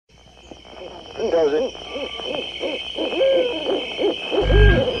Does it?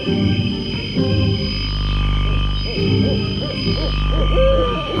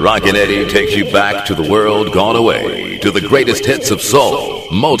 Rockin Eddy takes you back to the world gone away, to the greatest hits of soul,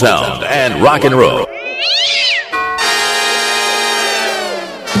 Motown, and rock and roll.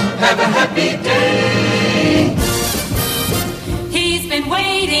 Have a happy day. He's been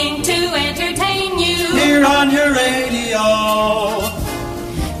waiting to entertain you. Here on your radio.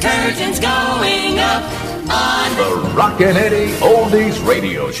 Curtains going up on The Rockin Eddy Oldies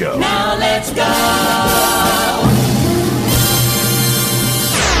Radio Show. Now let's go.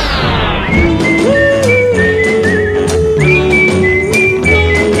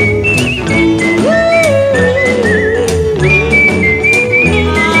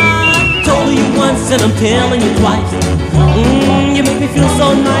 And I'm telling you twice, you make me feel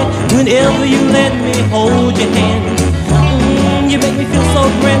so nice whenever you let me hold your hand. You make me feel so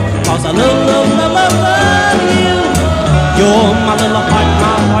grand, cause I love you. You're my little heart,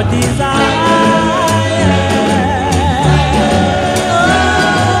 my heart desire.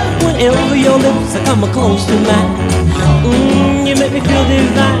 Whenever your lips are coming close to mine, you make me feel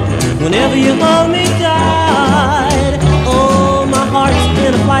divine. Whenever you hold me tight, oh, my heart's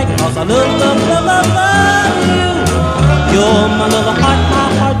in a fight, cause I love you. You're my little heart, my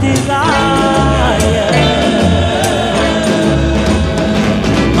heart desire.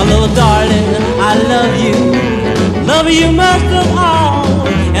 My little darling, I love you most of all.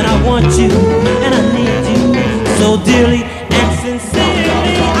 And I want you, and I need you so dearly and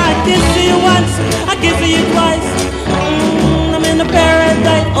sincerely. I kiss you once, I kiss you twice. I'm in the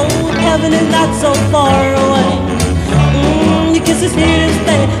paradise, oh, heaven is not so far away. Your kiss is here to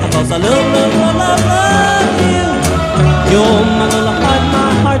stay, cause I love you. You're my little heart, my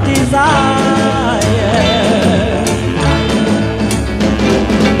heart desire.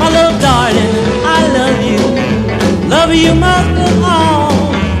 My little darling, I love you most of all.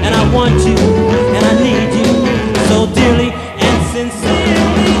 And I want you, and I need you so dearly and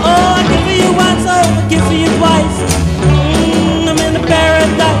sincerely. Oh, I kiss you once, oh, I kiss you twice. I'm in the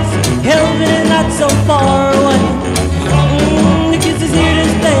paradise, heaven is not so far away. The kiss is here to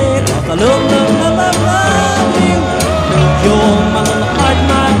stay, cause I love you. You're my little heart,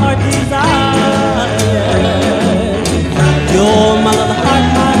 my heart desire. You're my little heart,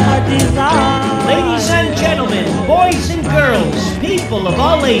 my heart desire. Ladies and gentlemen, boys and girls, people of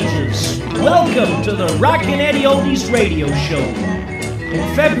all ages, welcome to the Rockin Eddy Oldies radio show.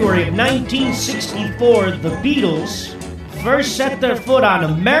 In February of 1964, the Beatles first set their foot on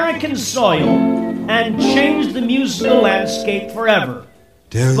American soil and changed the musical landscape forever.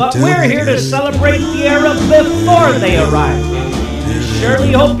 But we're here to celebrate the era before they arrived. We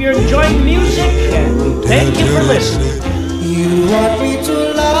surely hope you're enjoying music, and we thank you for listening. You want me to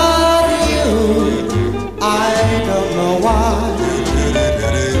love you, I don't know why.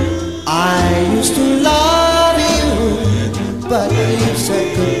 I used to love you, but you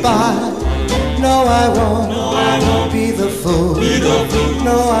said goodbye. No, I won't, be the fool.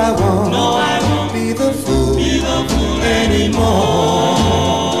 No, I won't, be the fool anymore.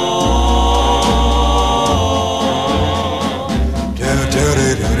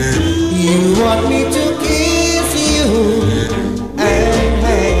 You want me to kiss you and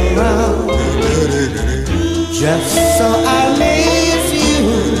hang around, just so I miss you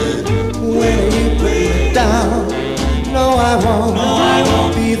when you put me down. No, I won't,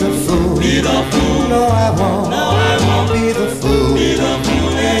 be the fool. No, I won't, be the fool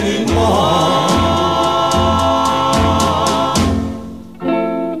anymore.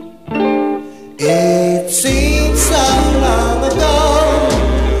 It seems so long ago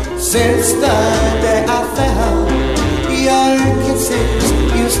since the day I fell. Your kisses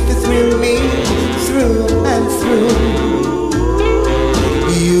used to thrill me through and through.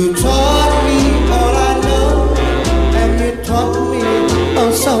 You taught me all I know, and you taught me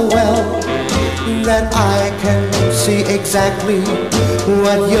oh so well, that I can see exactly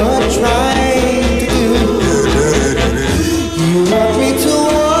what you're trying to do. You want me to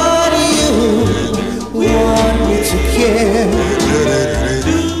want me to care,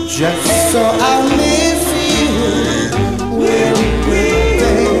 just so I'll miss you when we're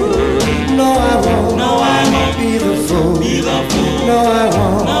there. No, I won't, be the fool. No, I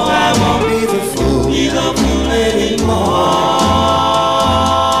won't, be the fool anymore.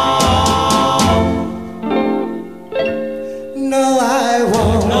 No, I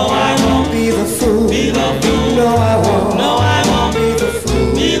won't, be the fool.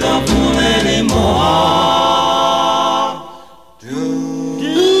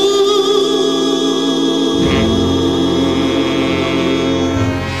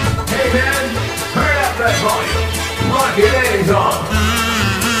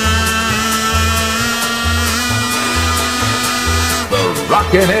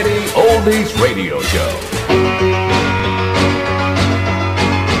 Rockin Eddy Oldies Radio Show.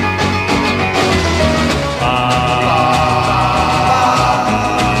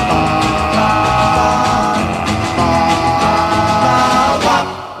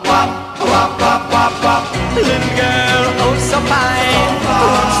 Little girl, oh so fine,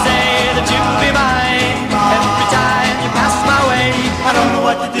 won't say that you'll be mine. Every time you pass my way, I don't know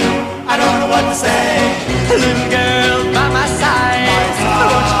what to do, I don't know what to say. Little girl by my side,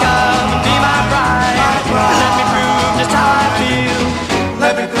 won't you come and be my bride? Let me prove just how I feel.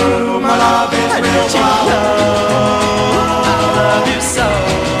 Let me prove my love is real. Don't you know I love you so?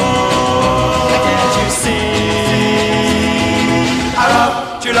 Can't you see? Our love,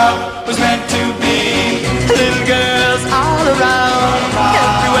 true love, was meant to be. Little girls all around,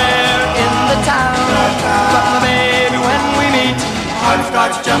 everywhere in the town. But my baby, when we meet, heart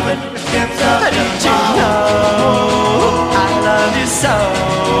starts jumping, skips up. Don't you know I love you so?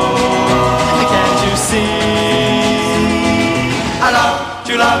 Can't you see? Our love,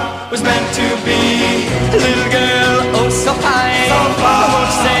 true love, was meant to be. Little girl, oh so fine, I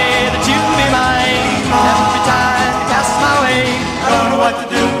won't say that you'll be mine. Every time you pass my way, I don't know what to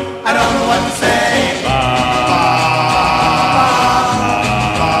do, I don't know what to say.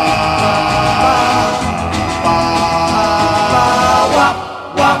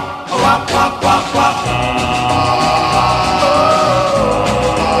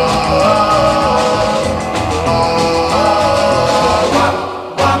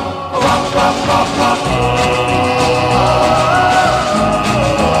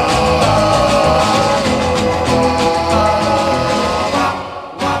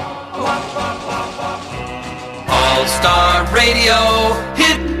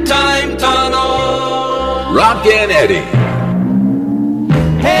 Rockin Eddy.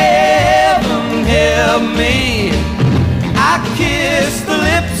 Heaven help me. I kissed the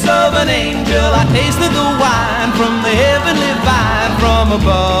lips of an angel. I tasted the wine from the heavenly vine from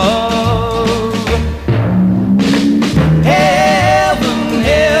above. Heaven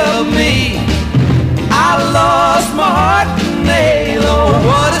help me. I lost my heart in the halo.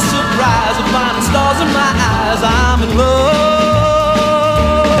 What a surprise to find the stars in my eyes. I'm in love.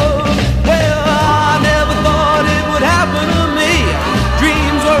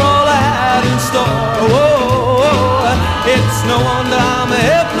 It's no wonder I'm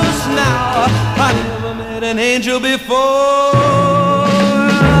helpless now. I never met an angel before.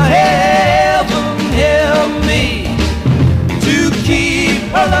 Heaven help me to keep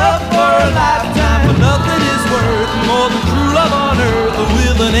her love for a lifetime. But nothing is worth more than true love on earth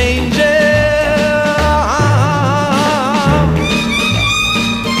with an angel.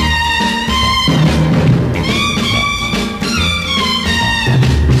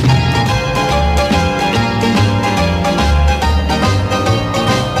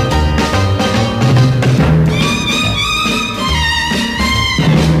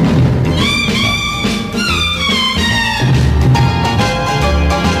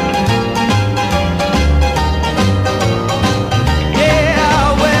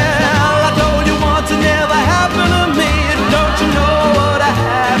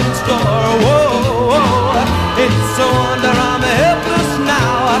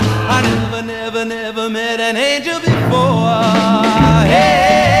 Never met an angel before.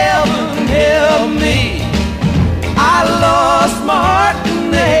 Heaven help me. I lost my heart in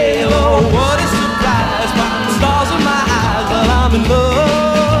the halo. What a surprise. Find the stars in my eyes while I'm in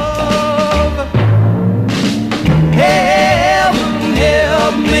love. Heaven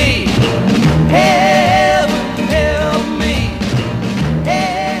help me. Heaven help me.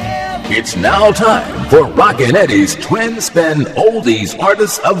 Heaven. It's now time for Rockin Eddy's Twin Spin Oldies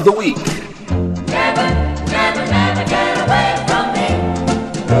Artists of the Week. Never, never, never get away from me.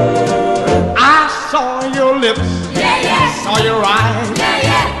 I saw your lips, Yeah, yeah, saw your eyes, yeah,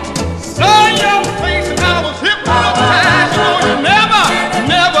 yeah. saw your face, and I was hypnotized. You know you never,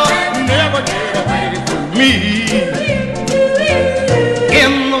 never, never get away from me.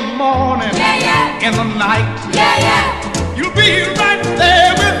 In the morning, Yeah, yeah, in the night, yeah, yeah. you'll be right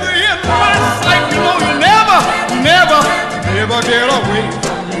there with me in my sight. You know you never, never, never get away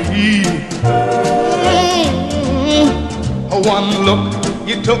from me. One look,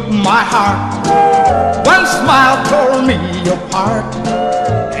 you took my heart. One smile tore me apart.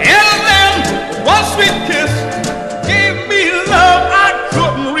 And then one sweet kiss gave me love I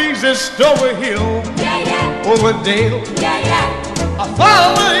couldn't resist. Over hill, Yeah, yeah, over dale, yeah, yeah. I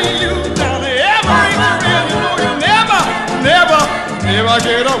follow you down every trail. You know you never, never, never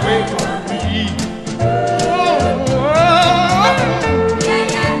get away from me. Yeah,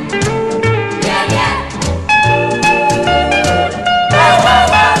 yeah, yeah, yeah.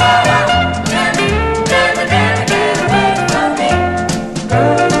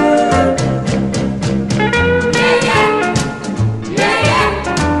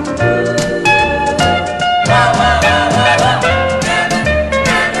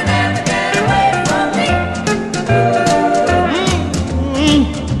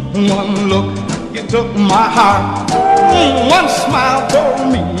 One look, you took my heart. One smile tore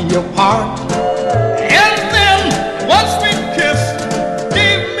me apart. And then one sweet kiss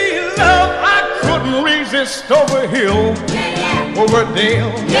gave me love I couldn't resist. Over hill, over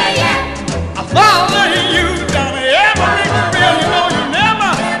dale, I follow you down every trail. You know you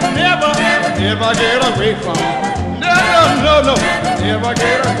never get away from. No, never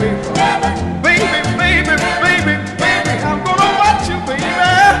get away from. Baby, I'm gonna watch you, baby.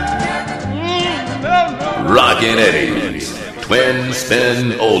 No. Rockin Eddy's Twin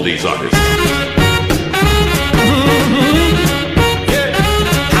Spin Oldies artist. Yeah.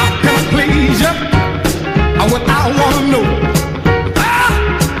 How can I please you? What I wanna know.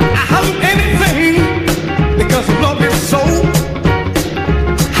 I'll do anything because love is so.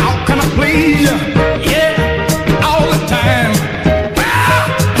 How can I please you? Yeah, all the time.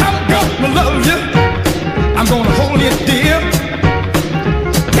 I'm gonna love you. I'm gonna hold you dear.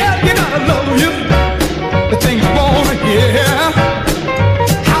 Yeah, you gotta love you. The things I wanna hear.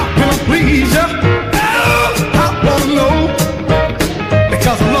 How can I please you? I wanna know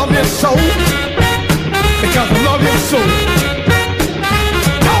because I love you so. Because I love you so.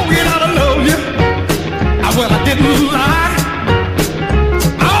 Oh, you know I love you. Well, I didn't lie.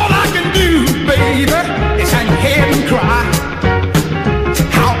 All I can do, baby, is hang your head and cry.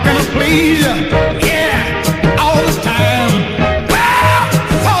 How can I please you? Yeah, all the time. Well,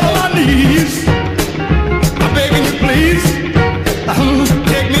 fall on my knees. I'm begging you, please.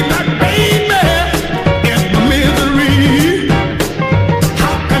 Take me back, baby, in my misery.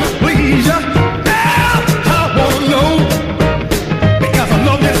 How can I please you?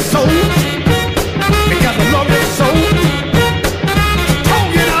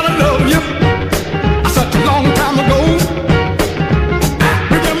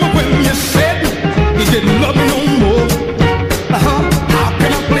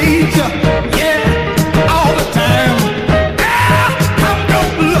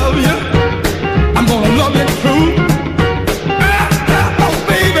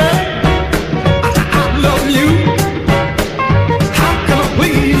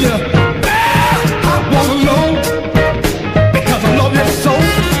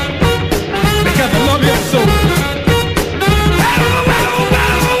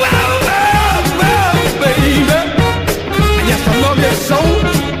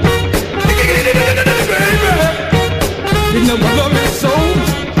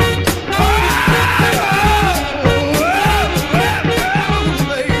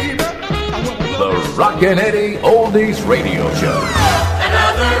 Rockin Eddy Oldies Radio Show.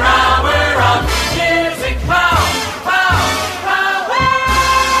 Another hour of music power.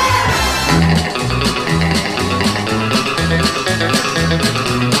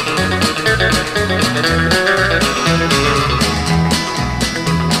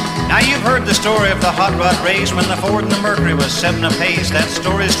 Now you've heard the story of the hot rod race when the Ford and the Mercury was setting a pace. That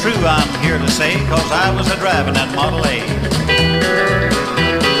story's true, I'm here to say, cause I was a-driving that Model A.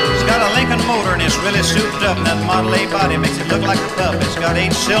 Got a Lincoln motor and it's really souped up, and that Model A body makes it look like a pup. It's got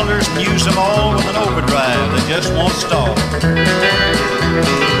 8 cylinders and use them all with an overdrive that just won't stall.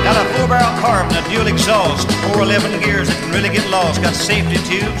 Got a 4-barrel carb and a dual exhaust, 411 gears that can really get lost. Got safety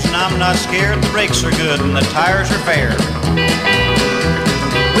tubes and I'm not scared. The brakes are good and the tires are fair.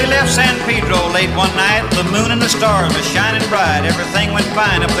 We left San Pedro late one night. The moon and the stars were shining bright. Everything went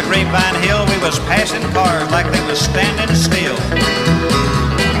fine up the Grapevine Hill. We was passing cars like they was standing still.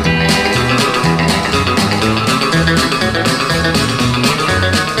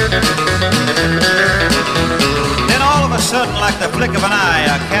 Then all of a sudden, like the flick of an eye,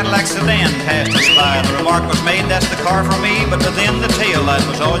 a Cadillac sedan passed us by. The remark was made, that's the car for me, but within the tail light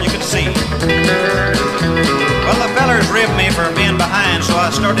was all you could see. Well, the fellers ribbed me for being behind, so I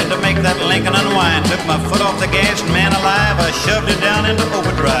started to make that Lincoln unwind. Took my foot off the gas, and man alive, I shoved it down into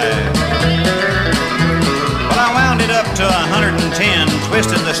overdrive. Well, I wound it up to 110,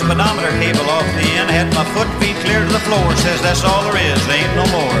 twisted the speedometer cable off the end, had my foot feet clear to the floor, says that's all there is, ain't no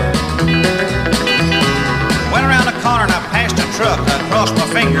more. Went around the corner and I passed a truck, I crossed my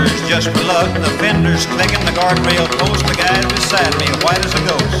fingers just for luck, the fenders clicking, the guardrail post, the guys beside me, white as a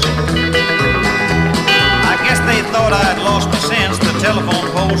ghost. I guess they thought I'd lost my sense, the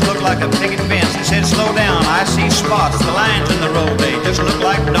telephone poles looked like a picket fence, it said slow down, I see spots, the lines in the road, they just look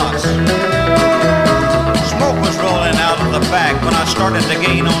like dots. Smoke was rolling out of the back when I started to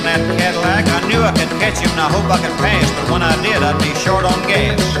gain on that Cadillac. I knew I could catch him and I hope I could pass, but when I did, I'd be short on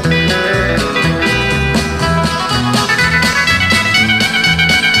gas.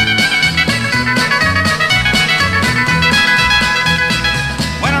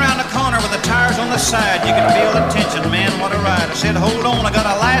 Went around the corner with the tires on the side. You could feel the tension, man, what a ride. I said, hold on, I I got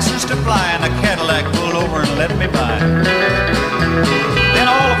a license to fly, and a Cadillac pulled over and let me by. Then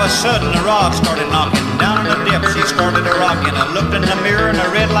all of a sudden the rod started knocking. Down in the dip she started a rocking. I looked in the mirror and the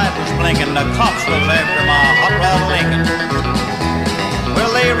red light was blinking. The cops was after my hot rod Lincoln.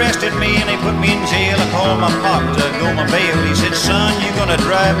 Well, they arrested me and they put me in jail. I called my pop to go my bail. He said, son, you're gonna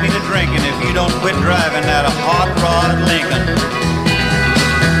drive me to drinking if you don't quit driving that hot rod Lincoln.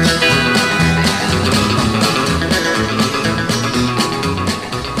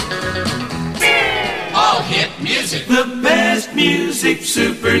 All hit music. The best music,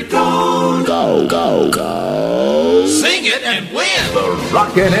 Super Gold. Go, go, go. Sing it and win. The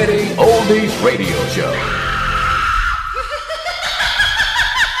Rockin Eddy Oldies Radio Show.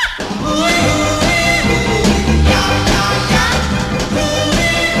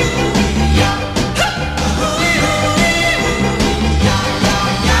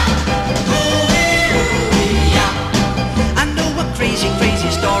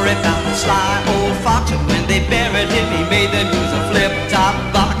 About the sly old fox, and when they buried him, he made them use a flip-top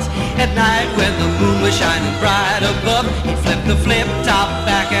box. At night, when the moon was shining bright above, he flipped the flip-top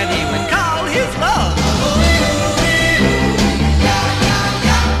back and he would call his love.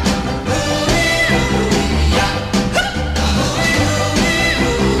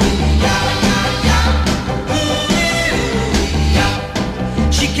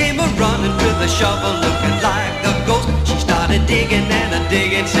 She came a-running with a shovel, looking like a ghost. She started digging and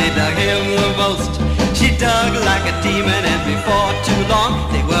a-digging, she dug him the most. She dug like a demon, and before too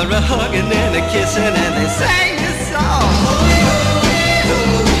long they were a-hugging and a-kissing and they sang this song.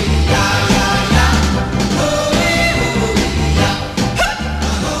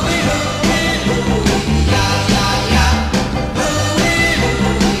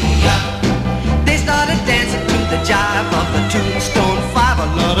 They started dancing to the jive of the Tombstone Five. A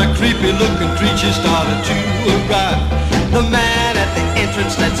lot of creepy looking creatures started to arrive. The man at the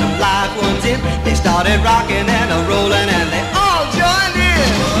entrance let some live ones in. They started rocking and a-rolling and they all joined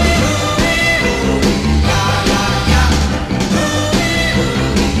in.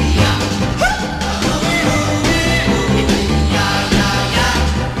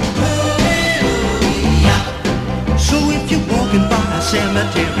 So if you're walking by a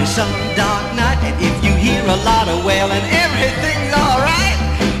cemetery some dark night, and if you hear a lot of wailing, everything's alright.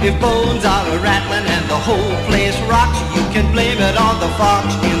 If bones are a-rattling and the whole place rocks, you can blame it on the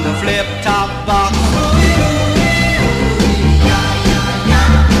fox in the flip-top box.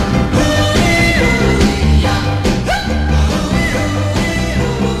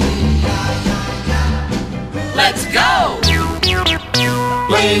 Let's go!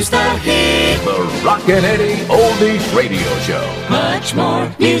 Plays the hit. The Rockin Eddy Oldies Radio Show. Much more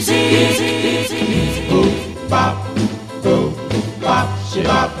music. Boop, bop, boop, bop,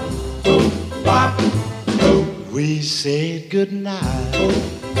 bop, boop, bop, boop. We said goodnight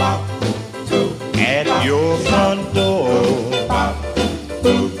at your front door.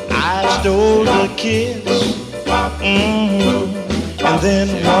 I stole a kiss, and then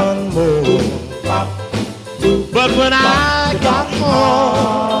one more. But when I got home,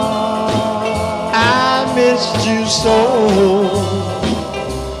 I missed you so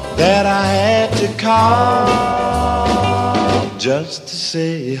that I had to call just to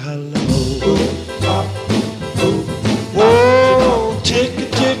say hello. Whoa,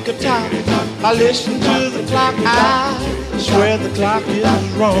 tick-a-tick-a-tock, I listen to the clock, I swear the clock is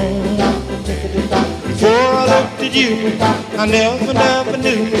wrong. Before I looked at you, I never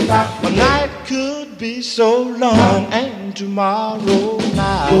knew a night could be so long, and tomorrow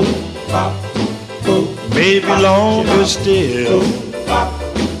night maybe longer still.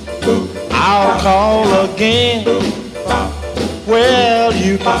 I'll call again. Well,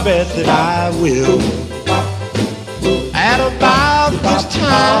 you can bet that I will. At about this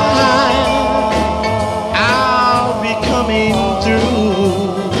time, I'll be coming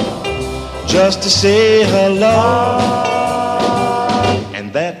through just to say hello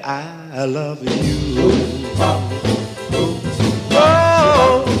and that I love you.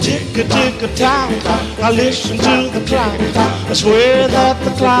 Oh, tick-a-tick-a-tock, I listen to the clock, I swear that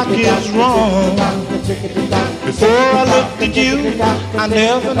the clock is wrong. Before I looked at you, I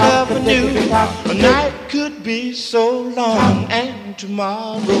never knew a night could be so long, and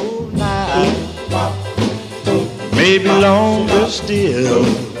tomorrow night maybe longer still.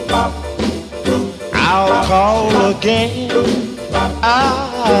 I'll call again.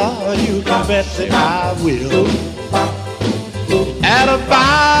 Ah, you can bet that I will. At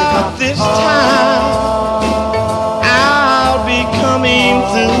about this time, I'll be coming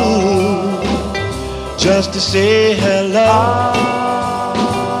through just to say hello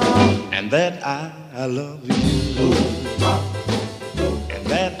and that I love you.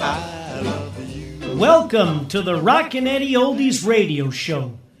 that I love you. Welcome to the Rockin Eddy Oldies radio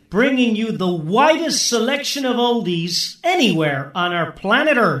show, bringing you the widest selection of oldies anywhere on our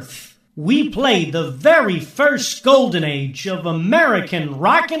planet Earth. We play the very first golden age of American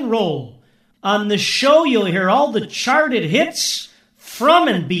rock and roll. On the show, you'll hear all the charted hits from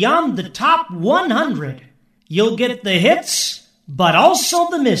and beyond the top 100. You'll get the hits, but also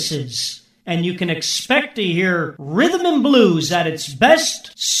the misses. And you can expect to hear rhythm and blues at its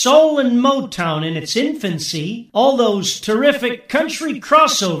best, soul and Motown in its infancy, all those terrific country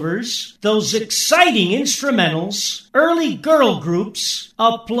crossovers, those exciting instrumentals, early girl groups,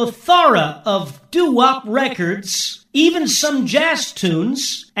 a plethora of doo-wop records, even some jazz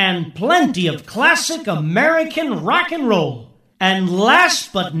tunes, and plenty of classic American rock and roll. And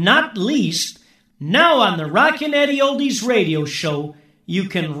last but not least, now on the Rockin Eddy Oldies radio show, you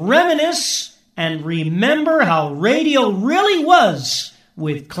can reminisce and remember how radio really was,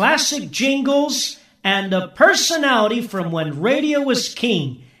 with classic jingles and a personality from when radio was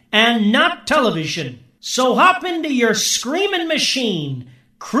king and not television. So hop into your screaming machine,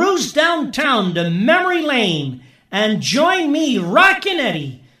 cruise downtown to memory lane, and join me, Rockin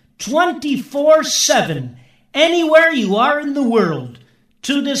Eddy, 24/7, anywhere you are in the world,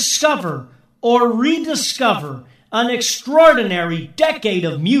 to discover or rediscover an extraordinary decade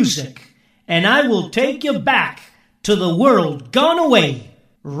of music, and I will take you back to the world gone away.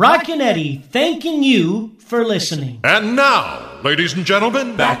 Rockin Eddy thanking you for listening. And now, ladies and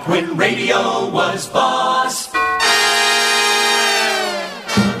gentlemen, Back when radio was boss.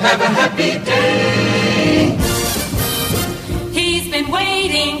 Have a happy day. He's been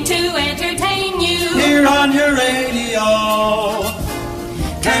waiting to entertain you. Here on your radio.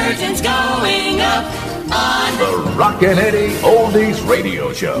 Curtains going up on The Rockin Eddy Oldies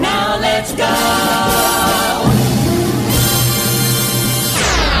Radio Show. Now let's go.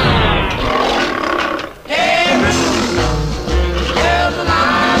 Hey, Rube, there's a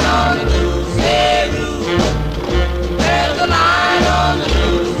line on the news. Hey, Rube, there's a line on the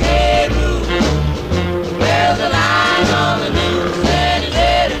news. Hey, Rube, there's a line on the news. And it's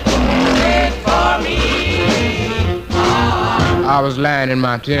headed straight for me. I was lying in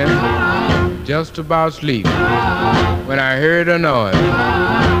my tent, just about sleep, when I heard a noise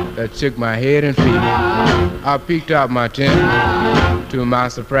that shook my head and feet. I peeked out my tent. To my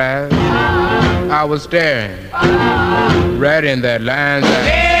surprise, I was staring right in that lion's eye.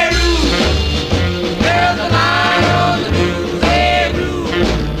 Hey, Rube, there's a line on the news. Hey, Rube,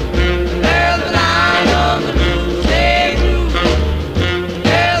 there's a line on the news. Hey, Rube,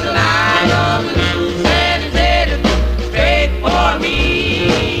 there's a line on the news. And it's headed straight for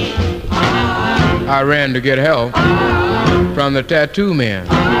me. I ran to get help from the tattoo man.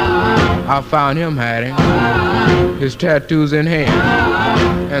 I found him hiding, his tattoos in hand,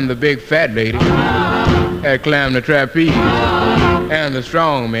 and the big fat lady had climbed the trapeze, and the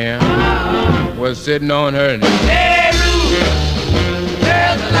strong man was sitting on her knee. Hey, Rube,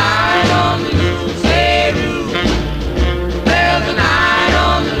 there's a line on the news. Hey, Rube, there's a line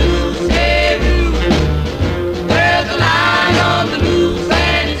on the news. Hey, Rube, there's a line on the news,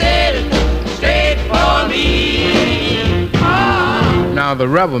 and it's headed straight for me. Now the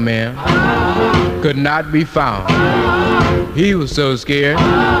rubber man could not be found. He was so scared,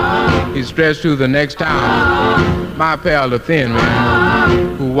 he stretched to the next town. My pal, the thin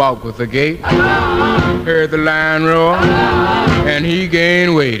man, who walked with the gait, heard the lion roar, and he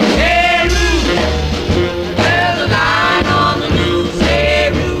gained weight. Hey, Rube, there's a line on the news.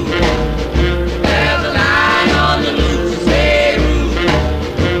 Hey, Rube, there's a line on the news. Hey,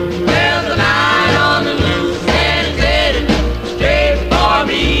 Rube, there's a line on the news, and it's headed straight for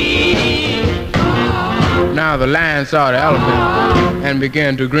me. Now the lion saw the elephant and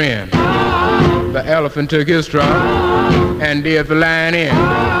began to grin. The elephant took his trunk and did the lion in.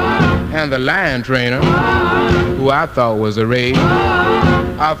 And the lion trainer, who I thought was a raid,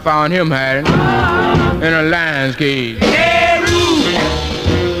 I found him hiding in a lion's cage. Hey, Rube,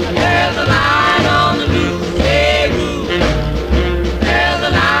 there's a line on the news. Hey, Rube, there's a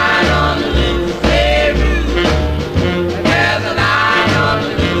line on the news. Hey, Rube, there's a line on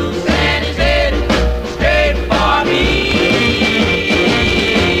the news, and it's headed straight for me.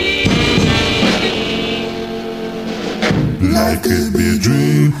 Life could be a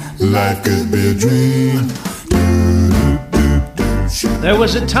dream, life could be a dream. There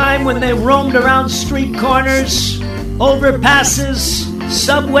was a time when they roamed around street corners, overpasses,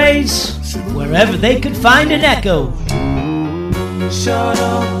 subways, wherever they could find an echo.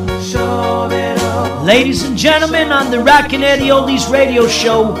 Ladies and gentlemen, on the Rockin Eddy Oldies radio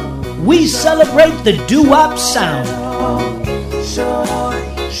show, we celebrate the doo-wop sound.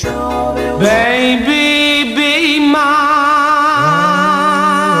 Baby, be mine,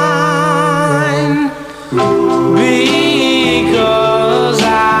 because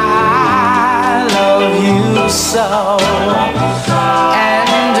I love you so,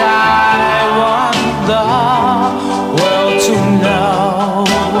 and I want the world to know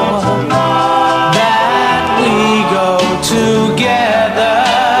that we go together.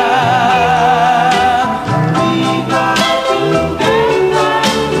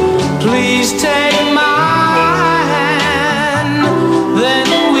 Please take my hand, then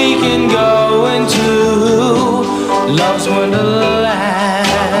we can go into love's wonderland.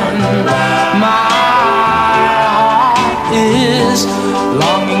 My heart is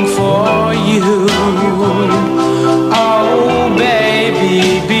longing for you. Oh,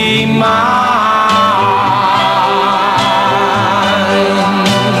 baby, be mine.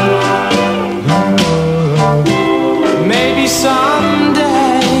 Maybe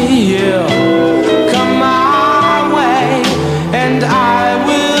someday you'll come my way, and I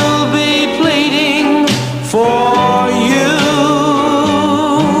will be pleading for you.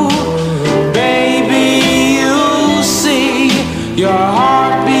 Baby, you'll see your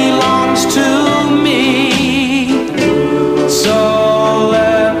heart belongs to me. So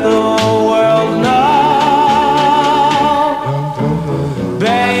let the world know.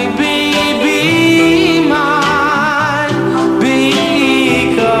 Baby, be mine,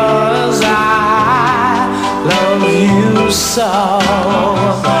 because I love you so,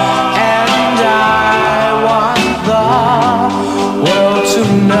 and I want the world to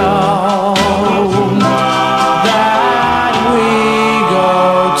know that we go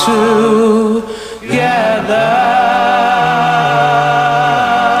together.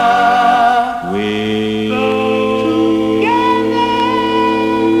 We go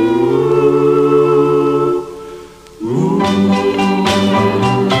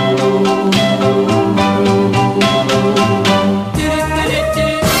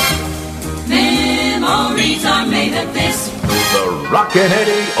Memories are made of this. The Rockin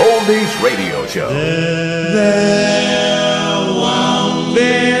Eddy Oldies Radio Show.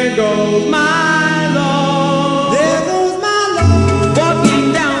 There goes my Lord. There goes my Lord.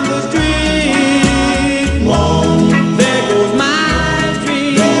 Walking down the street. There goes my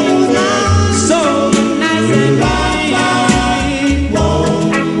dream. So nice and bright.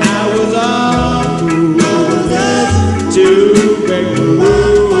 I was up to break the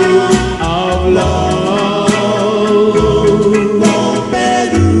rules of love.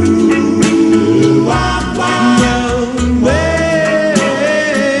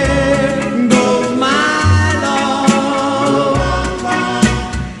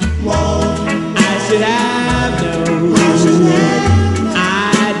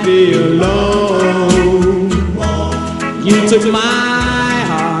 Took my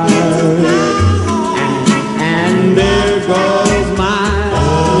heart, and there goes my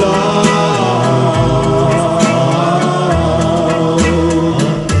love.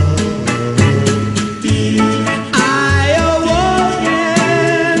 I awoke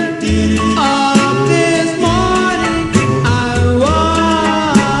up this morning, I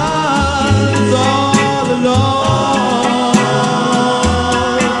was all alone.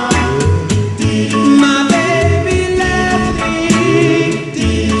 My baby left me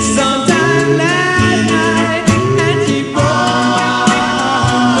sometime last night, and she brought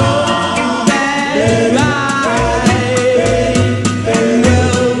back right.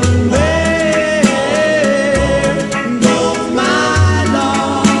 Well, there goes my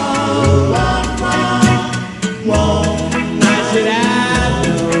love. I should have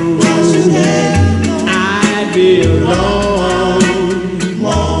known I'd be alone.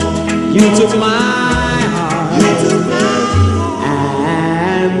 You took my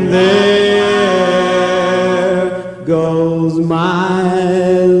and there goes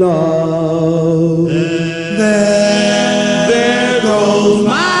my love. There goes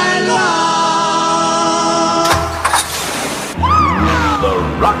my love. The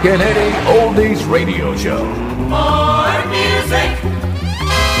Rockin Eddy Oldies Radio Show. More music.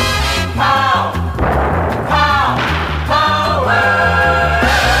 Pow, pow, power.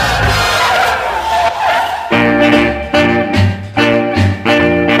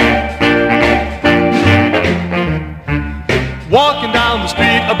 Walking down the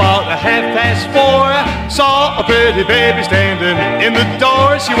street about 4:30, saw a pretty baby standing in the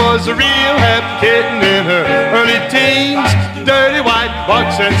door. She was a real happy kitten in her early teens, dirty white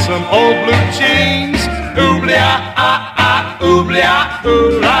box and some old blue jeans. Ooblia-ah-ah,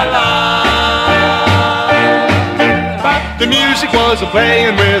 ooblia-ooh-la-la. The music was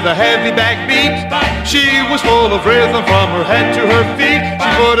playing with a heavy backbeat. She was full of rhythm from her head to her feet. She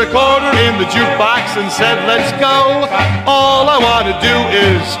put a quarter in the jukebox and said, let's go. All I want to do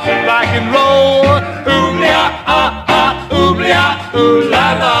is rock and roll. Ooh-la-ah-ah, ooh-la-ah,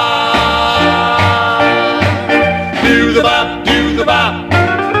 ooh-la-la. Do the bop, do the bop.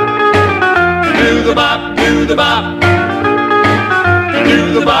 Do the bop, do the bop.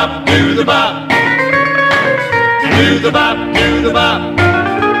 Do the bop, do the bop. Do the bop, do the bop.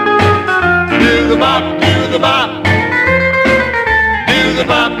 Do the bop, do the bop. Do the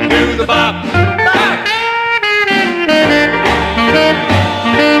bop, do the bop. Bop.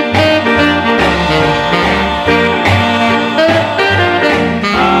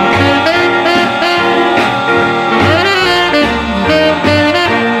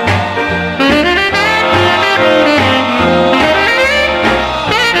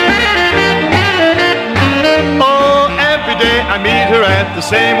 I meet her at the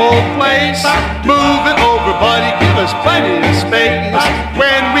same old place. Moving over, buddy, give us plenty of space.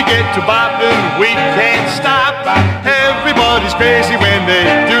 When we get to bopping, we can't stop. Everybody's crazy when they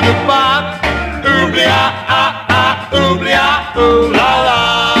do the bop. Ooh-la-ah-ah, ooh-la-ah, ooh-la-la.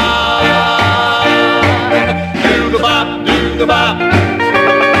 Do the bop, do the bop.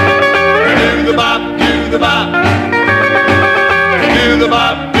 Do the bop, do the bop. Do the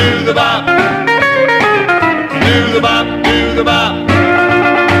bop, do the bop. Do the bop, do the bop.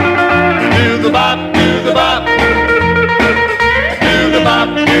 Do the bop, do the bop. Do the bop,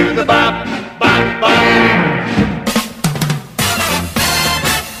 do the bop. Bop, bop.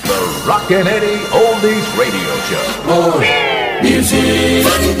 The Rockin Eddy Oldies Radio Show. More music.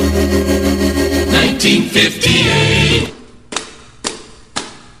 1958.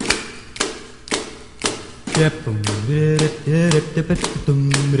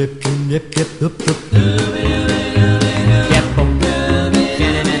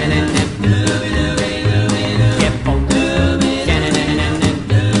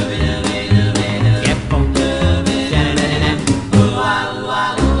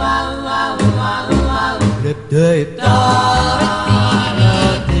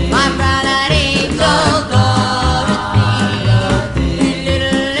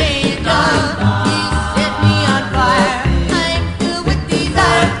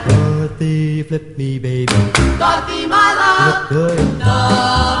 Flip me, baby. Dorothy, my love. Dorothy,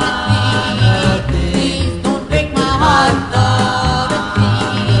 please don't break my heart.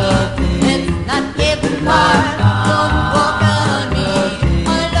 Dorothy, let's not get apart. Don't walk out on me.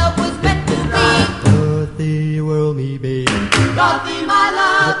 Our love was meant to be. Dorothy, whirl me, baby. Dorothy, my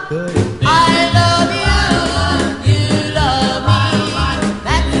love. I love you. You love me.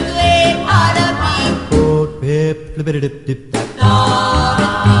 That's the way it ought to be. Oh, pip, flip-a-dip-dip.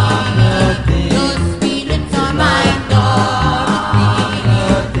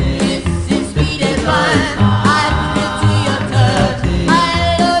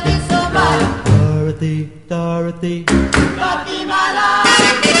 Dorothy, Dorothy, my love.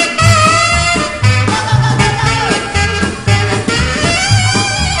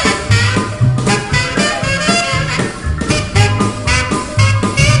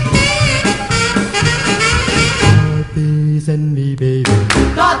 Dorothy, send me, baby.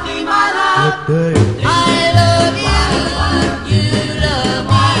 Dorothy, my love. I love you. You love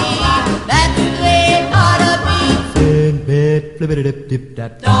me. That's the way it ought to be. Send bed,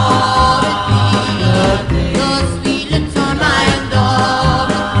 flip-a-dip-dip-dat. Dorothy, your sweet lips are mine.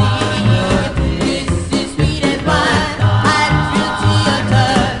 Dorothy, this is sweet as wine. I thrill to your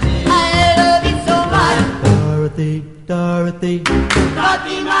touch. I love you so much. Dorothy, Dorothy,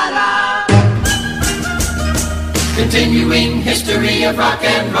 Dorothy, my love. Continuing history of rock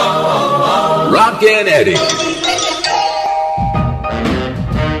and roll. Rockin Eddy.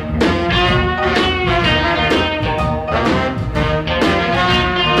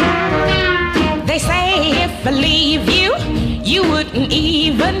 They say if I leave you, you wouldn't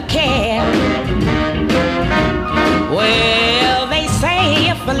even care. Well, they say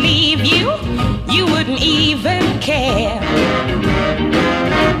if I leave you, you wouldn't even care.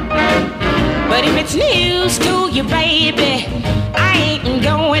 But if it's news to you, baby, I ain't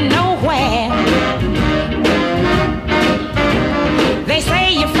going nowhere. They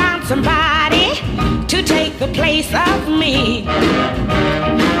say you found somebody to take the place of me.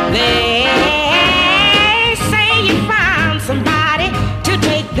 They say you found somebody to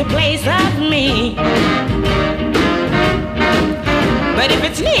take the place of me. But if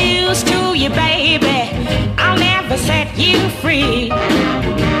it's news to you, baby, I'll never set you free.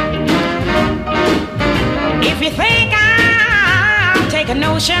 If you think I'll take a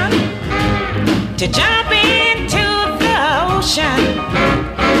notion to jump into the ocean.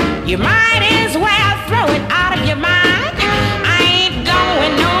 You might as well throw it out of your mind. I ain't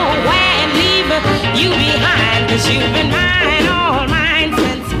going nowhere and leave you behind, 'cause you've been mine, all mine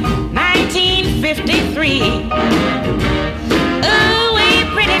since 1953. Ooh,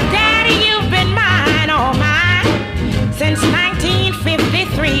 pretty daddy, you've been mine, all mine since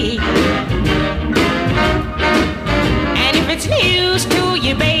 1953. And if it's news to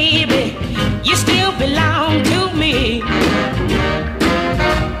you, baby, you still belong to me.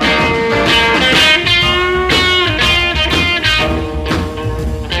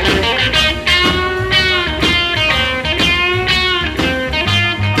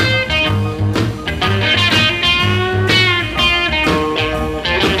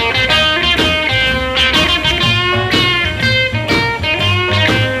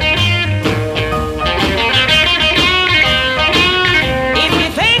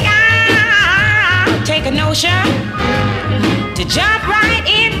 To jump right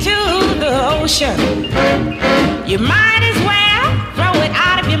into the ocean, you might as well throw it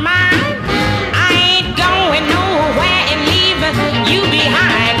out of your mind. I ain't going nowhere and leave you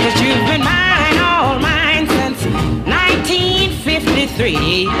behind, 'cause you've been mine, all mine since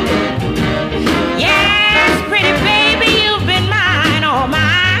 1953. Yes, pretty baby, you've been mine, all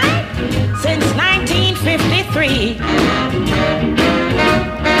mine since 1953.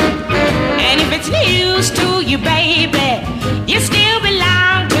 And if it's news to you, baby, you still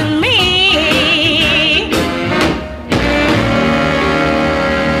belong to me.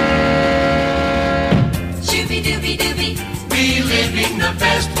 Shooby-dooby-dooby, reliving the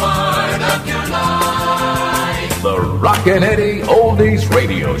best part of your life. The Rockin Eddy Oldies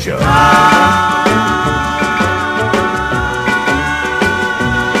Radio Show.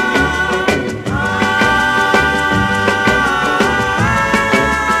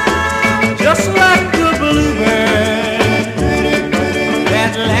 Just like the bluebird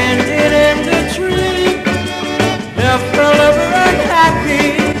that landed in the tree, left her lover unhappy,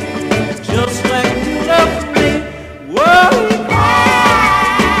 just like you left me. Whoa,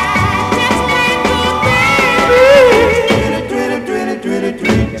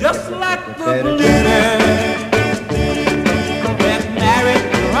 just like the bluebird.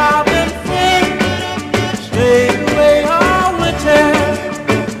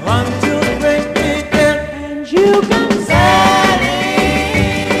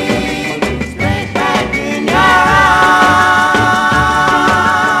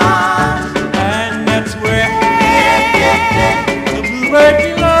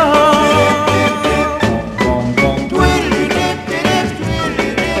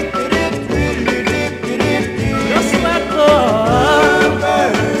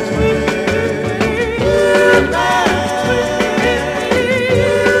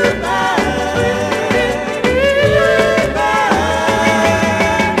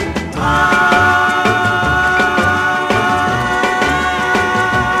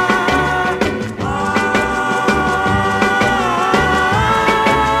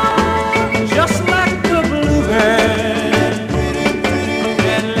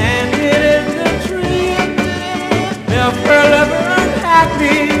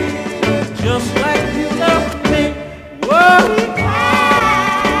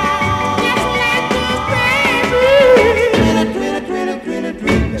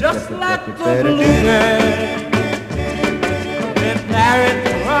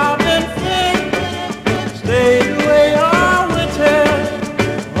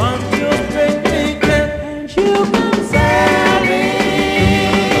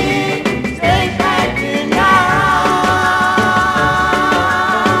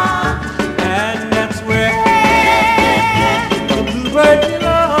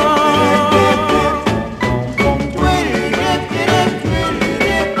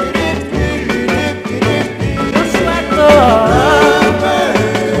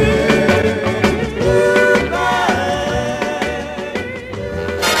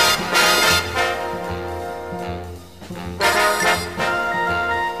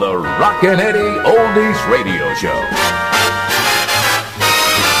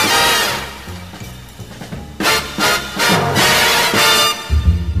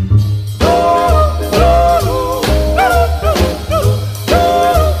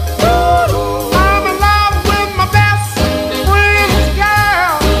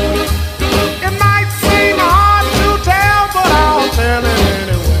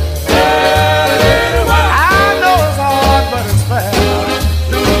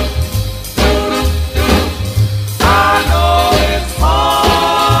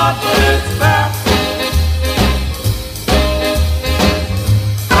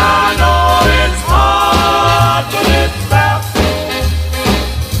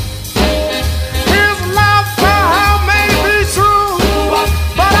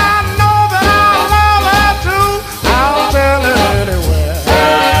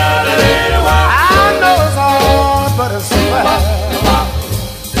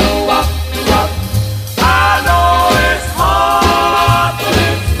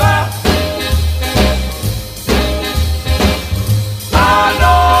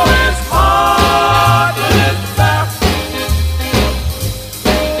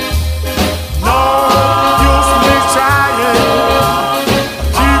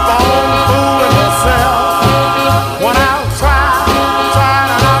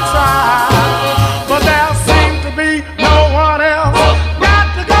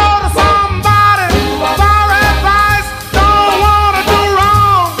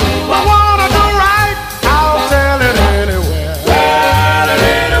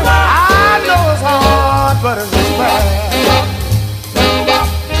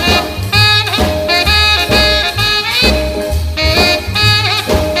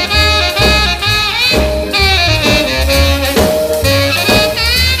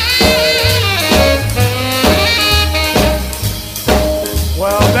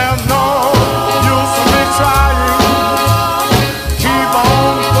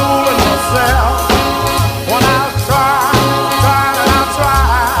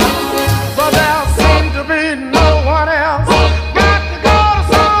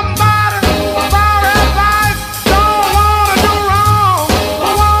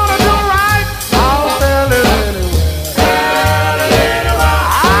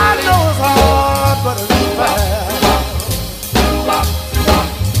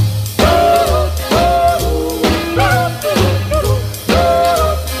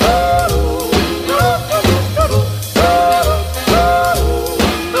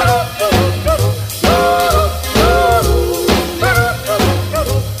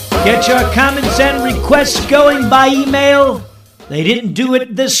 get your comments and requests going by email. They didn't do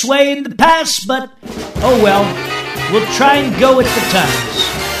it this way in the past, but oh well. We'll try and go with the times.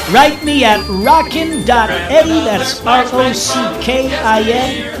 Write me at rockin.eddy, that's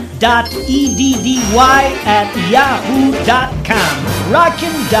rockin.eddy@yahoo.com.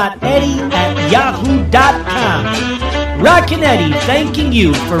 Rockin.eddy@yahoo.com. Rockin Eddy thanking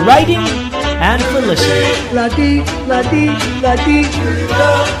you for writing and for listening. La di, la di, la di,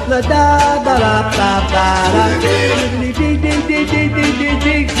 la da da la ba ba la. Di di di di di di di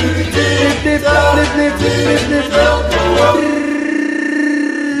di.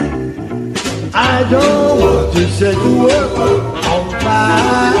 I don't want to set the world on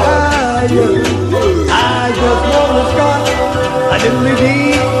fire. I just want to start a little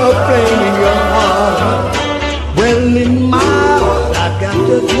bit of flame in your heart. Well, in my heart, I've got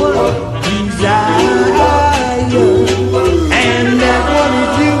just one desire, and that one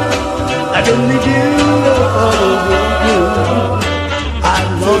is you. I really do love you. I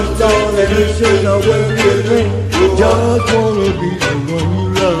lost all illusion of what you think. Just wanna be the one you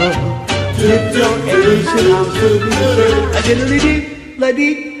love. If your illusion, I'm still be the same. I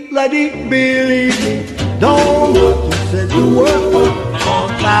did believe me. Don't want to set the world on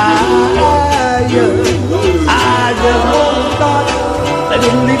fire. I just wanna start a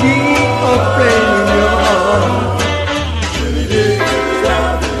little bit of flame in your heart.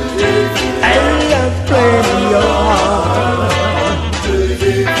 And a flame in your heart.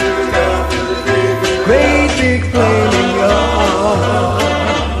 Great big flame in your heart.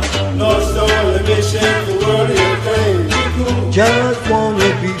 Lost all ambition, the world is your thing. Just wanna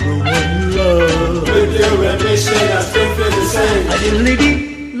be the one you love. With your ambition, I still feel the same. I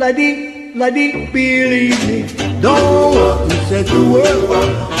did believe me. Don't want to set the world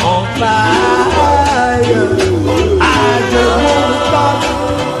on fire. I just wanna start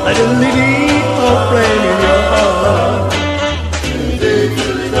a little bit of flame in your heart.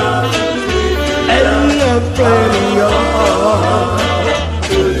 And a flame in your heart.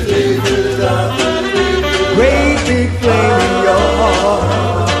 Great big flame in your heart.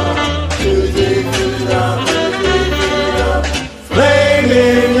 Flame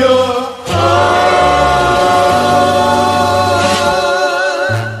in your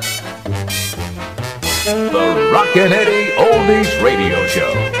Rockin Eddy Oldies Radio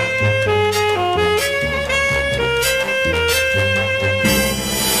Show.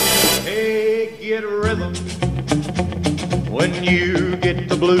 Hey, get rhythm. When you get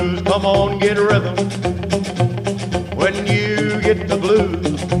the blues, come on, get rhythm. When you get the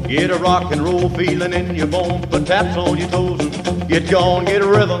blues, get a rock and roll feeling in your bones, put taps on your toes, and get gone, get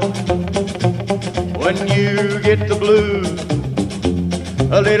rhythm. When you get the blues,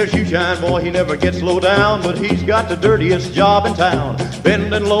 a little shoeshine boy, he never gets low down, but he's got the dirtiest job in town,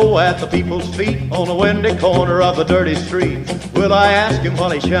 bending low at the people's feet on a windy corner of the dirty street. Well, I asked him while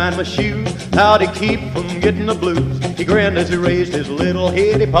he shined my shoes, how'd he keep from getting the blues? He grinned as he raised his little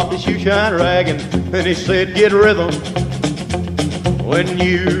head, he popped his shoeshine rag, and he said, get rhythm. When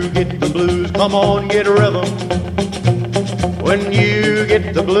you get the blues, come on, get rhythm. When you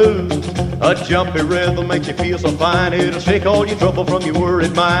get the blues, a jumpy rhythm makes you feel so fine. It'll shake all your trouble from your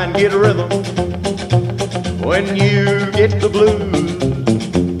worried mind. Get a rhythm when you get the blues.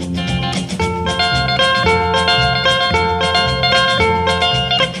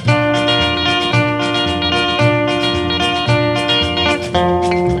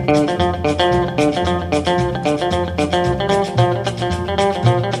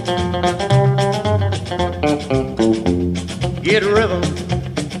 Get a rhythm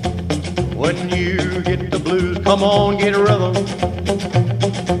when you get the blues. Come on, get a rhythm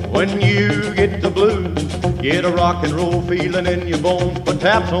when you get the blues. Get a rock and roll feeling in your bones. Put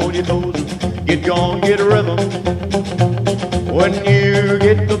taps on your toes. Get gone, get a rhythm when you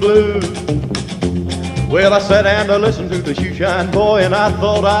get the blues. Well, I sat and I listened to the shoeshine boy, and I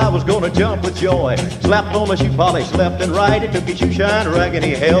thought I was gonna jump with joy. Slapped on my shoe polish left and right. He took his shoeshine rag and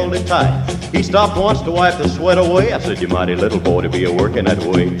he held it tight. He stopped once to wipe the sweat away. I said, you mighty little boy to be a-working that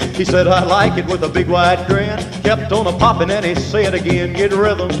way. He said, I like it, with a big wide grin. Kept on a-popping and he said again, get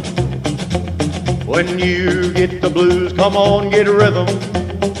rhythm. When you get the blues, come on, get rhythm.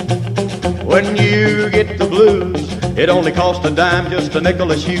 When you get the blues, it only costs a dime, just a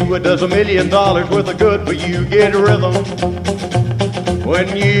nickel a shoe. It does $1 million worth of good for you. Get rhythm.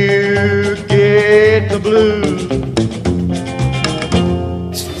 When you get the blues.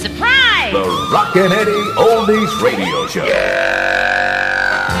 The Rockin Eddy Oldies Radio Show.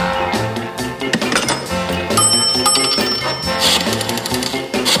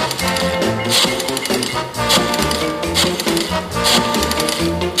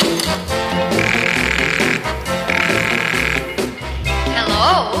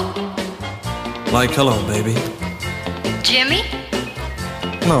 Hello? Like hello, baby. Jimmy?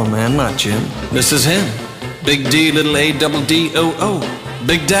 No, man, not Jim. This is him. Big D, little A, double D, O, O.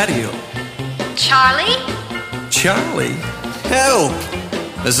 Big Daddy-O. Charlie? Charlie? Help!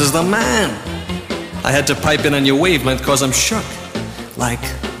 This is the man. I had to pipe in on your wavelength cause I'm shook. Like,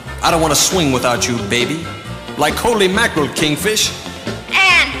 I don't want to swing without you, baby. Like holy mackerel, kingfish.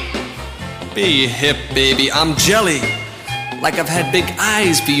 And Be hip, baby, I'm jelly. Like I've had big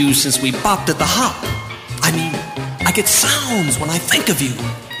eyes for you since we bopped at the hop. I mean, I get sounds when I think of you.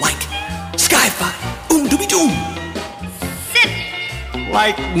 Like sci-fi, dooby-doom. Sydney.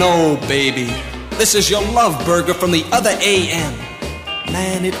 Like, no, baby. This is your love burger from the other AM.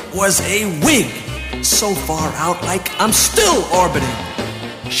 Man, it was a wig. So far out, like I'm still orbiting.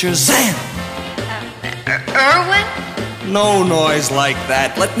 Shazam! Irwin? No noise like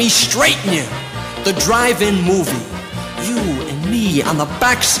that. Let me straighten you. The drive-in movie. You and me on the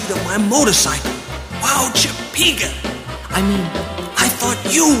backseat of my motorcycle. Wow, Chipiga. I mean, I thought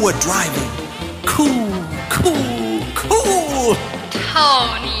you were driving. Cool.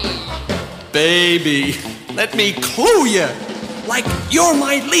 Tony. Baby, let me clue you. Like you're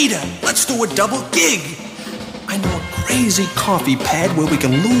my leader. Let's do a double gig. I know a crazy coffee pad where we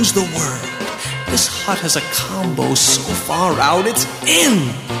can lose the world. This hut has a combo so far out, it's in.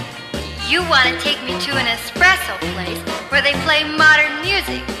 You want to take me to an espresso place where they play modern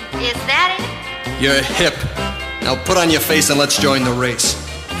music. Is that it? You're hip. Now put on your face and let's join the race.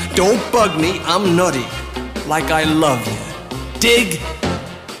 Don't bug me, I'm nutty. Like I love you. Dig?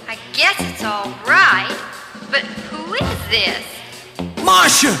 I guess it's all right. But who is this?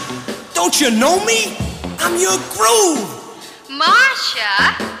 Marsha! Don't you know me? I'm your groove.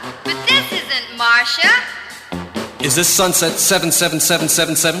 Marsha? But this isn't Marsha. Is this Sunset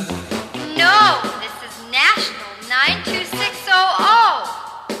 77777? No, this is National 92600.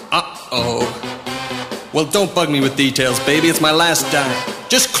 Uh-oh. Well, don't bug me with details, baby. It's my last dime.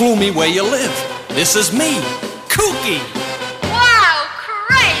 Just clue me where you live. This is me, Kooky. Wow,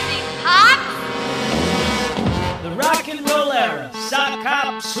 crazy Pop! The rock and roll era, sock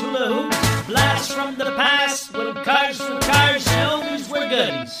hops, hula hoops, blasts from the past, when cars for cars and oldies were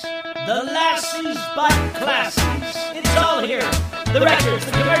goodies. The lassies bought classies. It's all here. The records,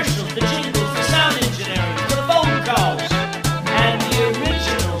 the commercials, the jingles, the sound engineering, the phone calls, and the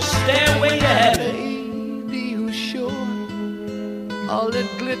original Stairway to Heaven. Baby, who's sure all that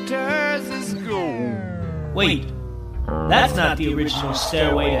glitters is gold. Wait, that's not the original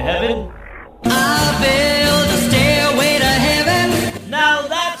Stairway to Heaven. I'll build a stairway to heaven. Now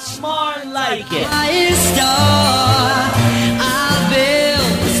that's more like it. A star. I'll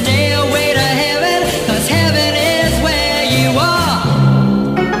build a stairway to heaven, 'cause heaven is where you are.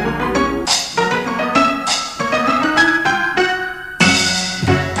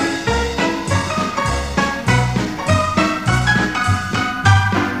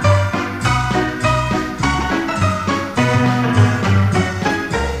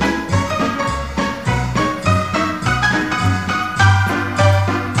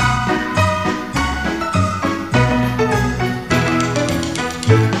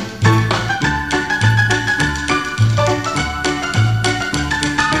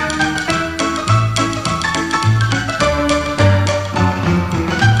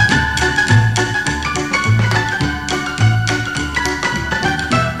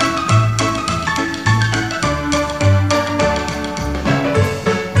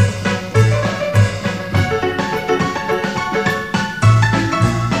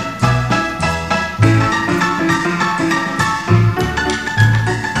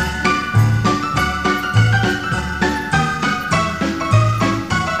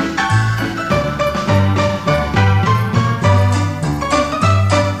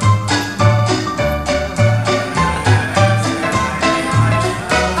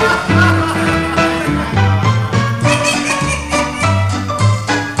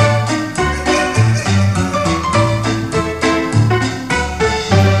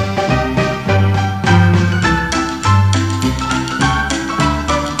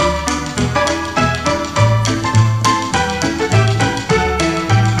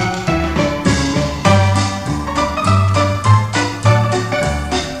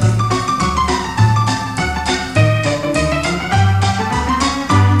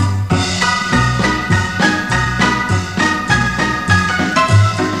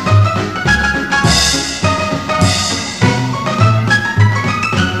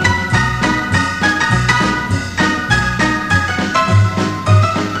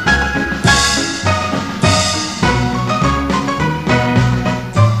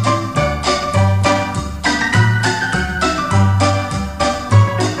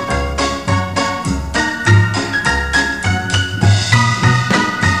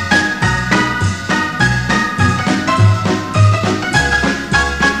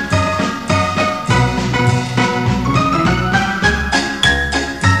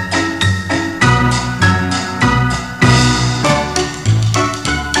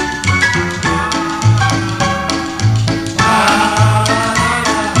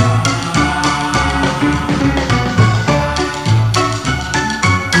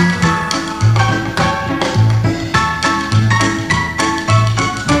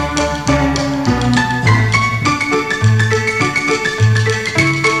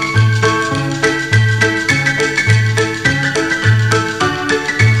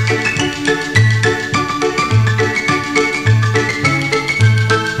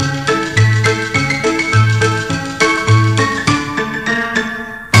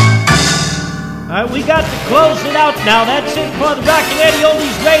 Now that's it for the Rockin Eddy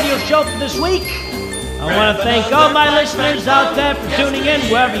Oldies radio show for this week. I want to thank all my listeners out there for tuning in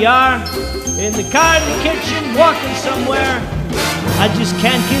wherever you are. In the car, in the kitchen, walking somewhere. I just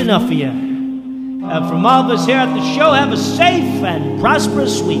can't get enough of you. From all of us here at the show, have a safe and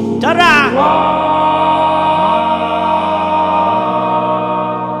prosperous week. Ta-da!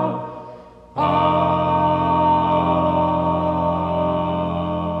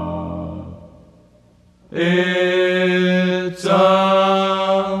 It's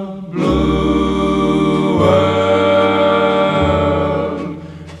a blue world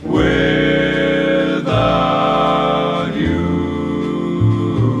without you.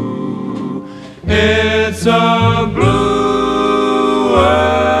 It's a blue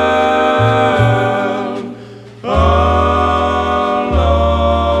world alone.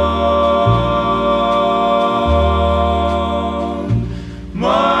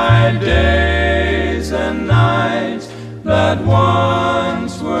 My days and nights that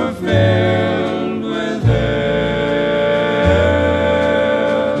once were filled with heaven,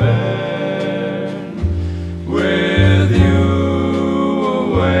 with you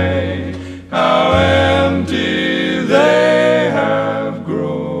away, how empty they have grown.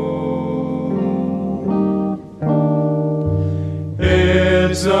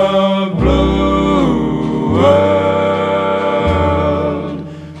 It's a blue world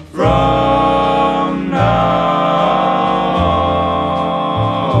from now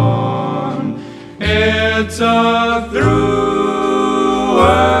on. It's a through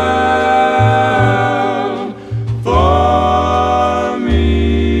world for me.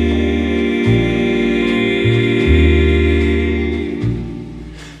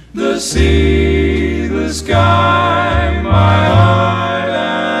 The sea, the sky, my heart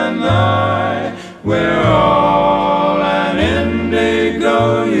and I, we're all an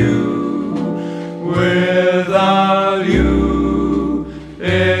indigo hue. Without you,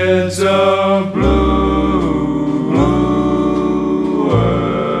 it's a blue, blue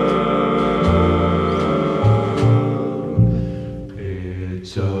world.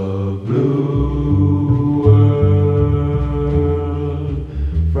 It's a blue world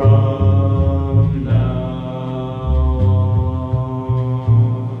from now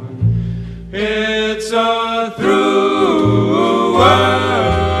on. It's a through world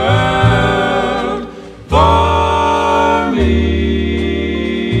for me.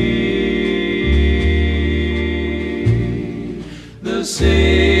 The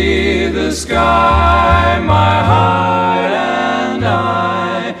sea, the sky,